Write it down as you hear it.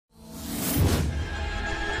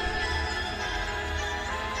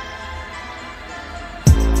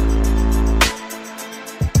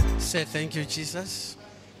Say thank you, Jesus,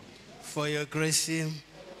 for your grace,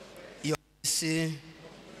 your mercy,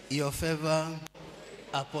 your favor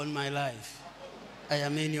upon my life. I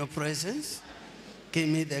am in your presence. Give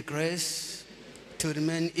me the grace to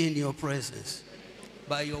remain in your presence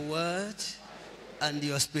by your word and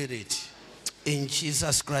your spirit. In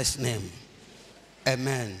Jesus Christ's name,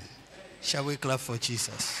 amen. Shall we clap for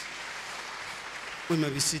Jesus? We may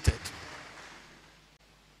be seated.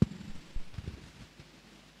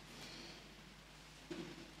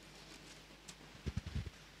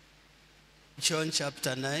 John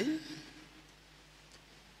chapter 9.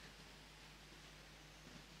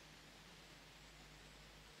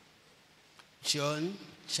 John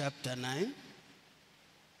chapter 9.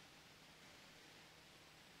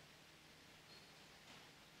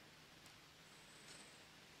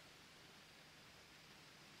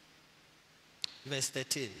 Verse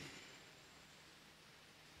 13.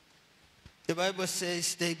 The Bible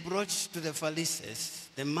says, they brought to the Pharisees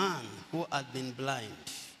the man who had been blind.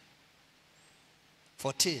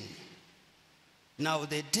 14. Now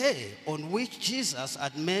the day on which Jesus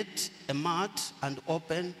had made a mouth and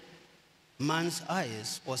opened man's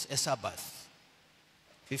eyes was a Sabbath.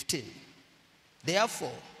 15.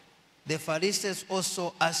 Therefore, the Pharisees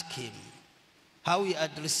also asked him how he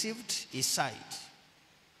had received his sight.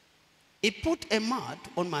 He put a mud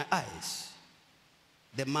on my eyes.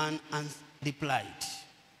 The man replied,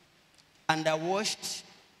 and I washed,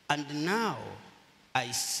 and now I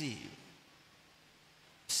see.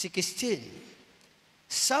 16.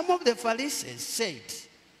 Some of the Pharisees said,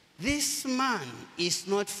 this man is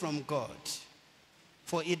not from God,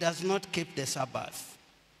 for he does not keep the Sabbath.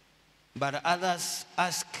 But others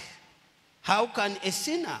ask, how can a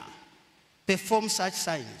sinner perform such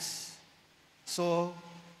signs? So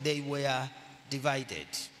they were divided.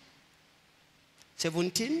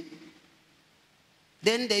 17.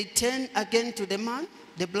 Then they turned again to the man,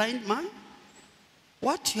 the blind man.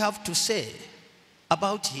 What do you have to say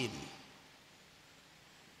about him?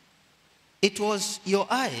 It was your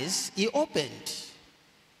eyes he opened.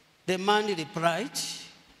 The man replied,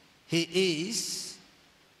 he is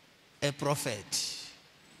a prophet.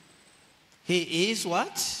 He is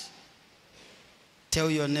what? Tell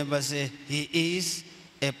your neighbor, say, he is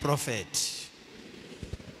a prophet.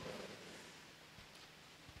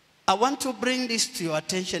 I want to bring this to your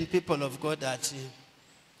attention, people of God, that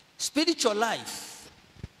spiritual life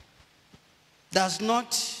does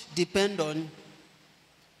not depend on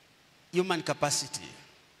human capacity.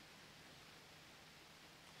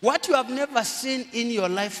 What you have never seen in your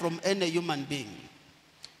life from any human being,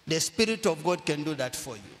 the Spirit of God can do that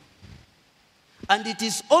for you. And it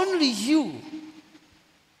is only you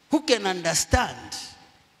who can understand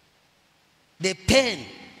the pain,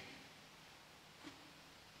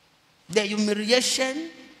 the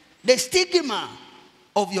humiliation, the stigma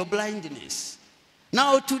of your blindness.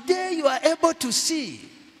 Now today you are able to see.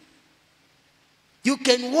 You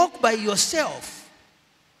can walk by yourself.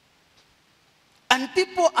 And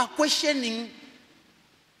people are questioning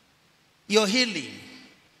your healing.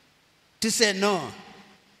 To say, no.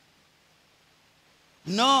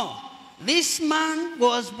 No. This man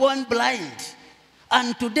was born blind.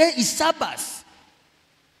 And today is Sabbath.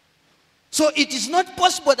 So it is not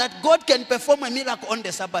possible that God can perform a miracle on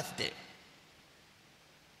the Sabbath day.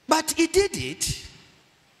 But he did it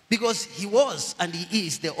because he was and he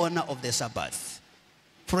is the owner of the Sabbath.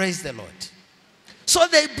 Praise the Lord. So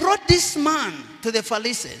they brought this man to the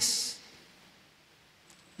Pharisees.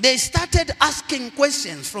 They started asking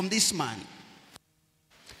questions from this man.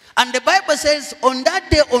 And the Bible says, on that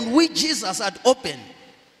day on which Jesus had opened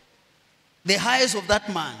the eyes of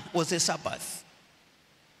that man was a Sabbath.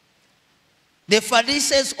 The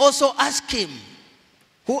Pharisees also asked him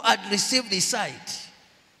who had received his sight.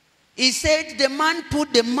 He said, the man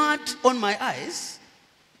put the mud on my eyes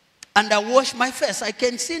and I washed my face. I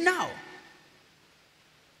can see now.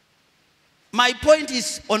 My point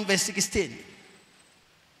is on verse 16.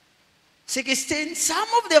 16, some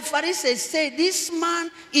of the Pharisees say this man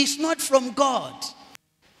is not from God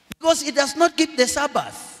because he does not keep the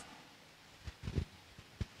Sabbath.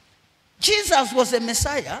 Jesus was a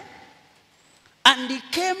Messiah and he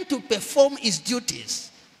came to perform his duties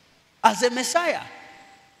as a Messiah.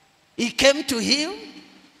 He came to heal,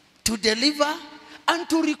 to deliver, and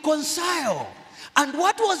to reconcile. And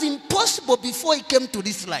what was impossible before he came to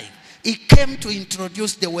this life, he came to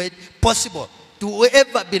introduce the word possible to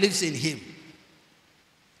whoever believes in him.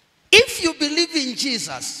 If you believe in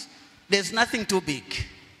Jesus, there's nothing too big.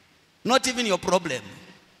 Not even your problem.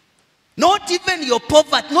 Not even your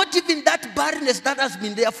poverty. Not even that barrenness that has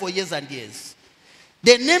been there for years and years.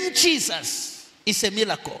 The name Jesus is a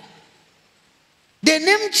miracle. The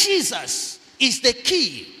name Jesus is the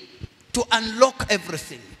key to unlock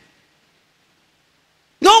everything.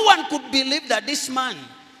 No one could believe that this man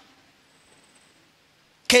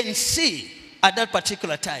can see at that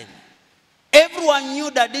particular time. Everyone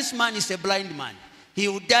knew that this man is a blind man. He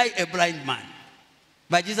would die a blind man.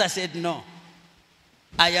 But Jesus said, no,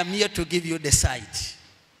 I am here to give you the sight.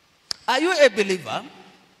 Are you a believer?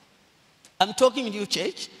 I'm talking to you,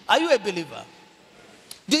 church. Are you a believer?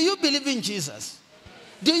 Do you believe in Jesus?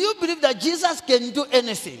 Do you believe that Jesus can do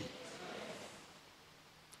anything?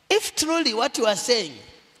 If truly what you are saying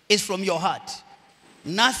is from your heart,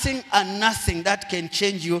 nothing and nothing that can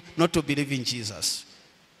change you not to believe in Jesus.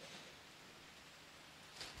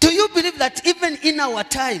 Do you believe that even in our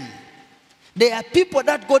time, there are people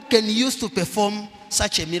that God can use to perform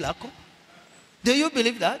such a miracle? Do you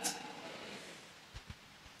believe that?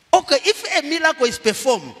 Okay, if a miracle is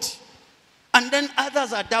performed, and then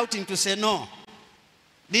others are doubting to say, no,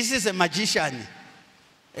 this is a magician.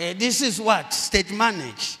 This is what? State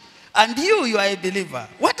managed. And you are a believer.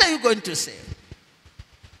 What are you going to say?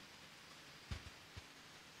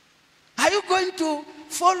 Are you going to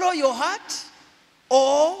follow your heart?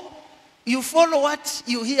 Or you follow what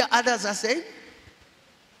you hear others are saying?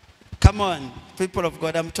 Come on, people of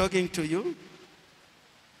God, I'm talking to you.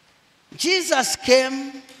 Jesus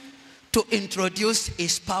came to introduce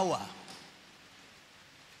his power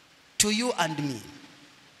to you and me,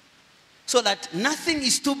 so that nothing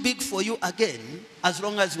is too big for you again as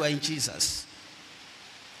long as you are in Jesus.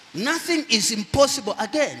 Nothing is impossible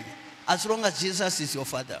again as long as Jesus is your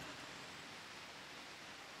Father.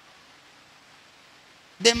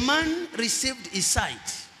 The man received his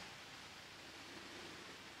sight.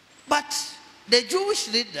 But the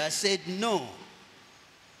Jewish leader said, no,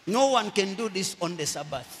 no one can do this on the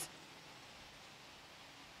Sabbath.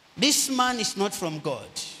 This man is not from God,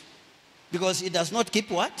 because he does not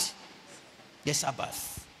keep what? The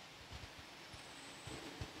Sabbath.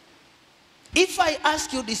 If I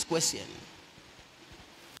ask you this question,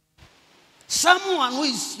 someone who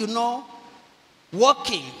is,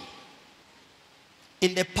 walking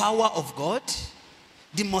in the power of God,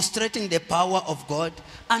 demonstrating the power of God,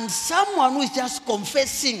 and someone who is just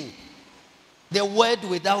confessing the word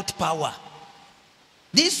without power.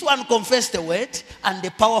 This one confessed the word, and the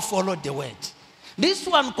power followed the word. This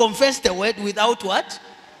one confessed the word without what?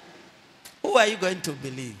 Who are you going to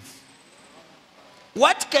believe?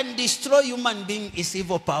 What can destroy human being is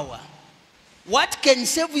evil power. What can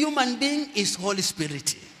save human being is Holy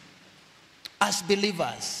Spirit. As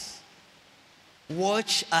believers,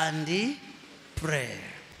 watch and pray.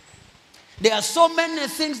 There are so many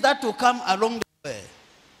things that will come along the way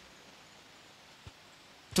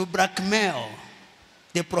to blackmail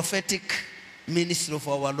the prophetic ministry of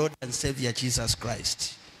our Lord and Savior Jesus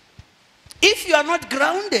Christ. If you are not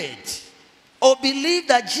grounded or believe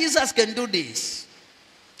that Jesus can do this,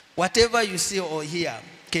 whatever you see or hear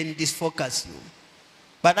can disfocus you.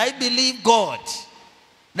 But I believe God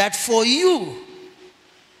that for you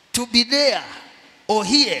to be there or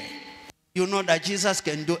here, you know that Jesus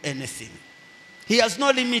can do anything. He has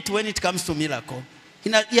no limit when it comes to miracle. He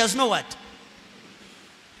has no what?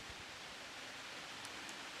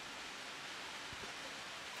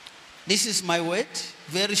 This is my word,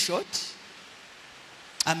 very short.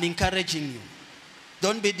 I'm encouraging you.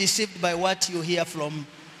 Don't be deceived by what you hear from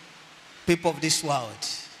people of this world.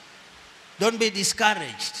 Don't be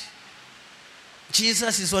discouraged.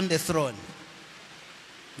 Jesus is on the throne.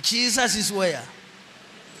 Jesus is where?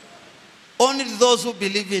 Only those who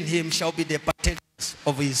believe in him shall be the partakers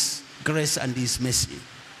of his grace and his mercy.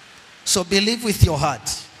 So believe with your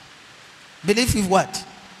heart. Believe with what?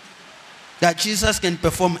 That Jesus can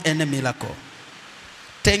perform any miracle.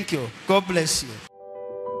 Thank you. God bless you.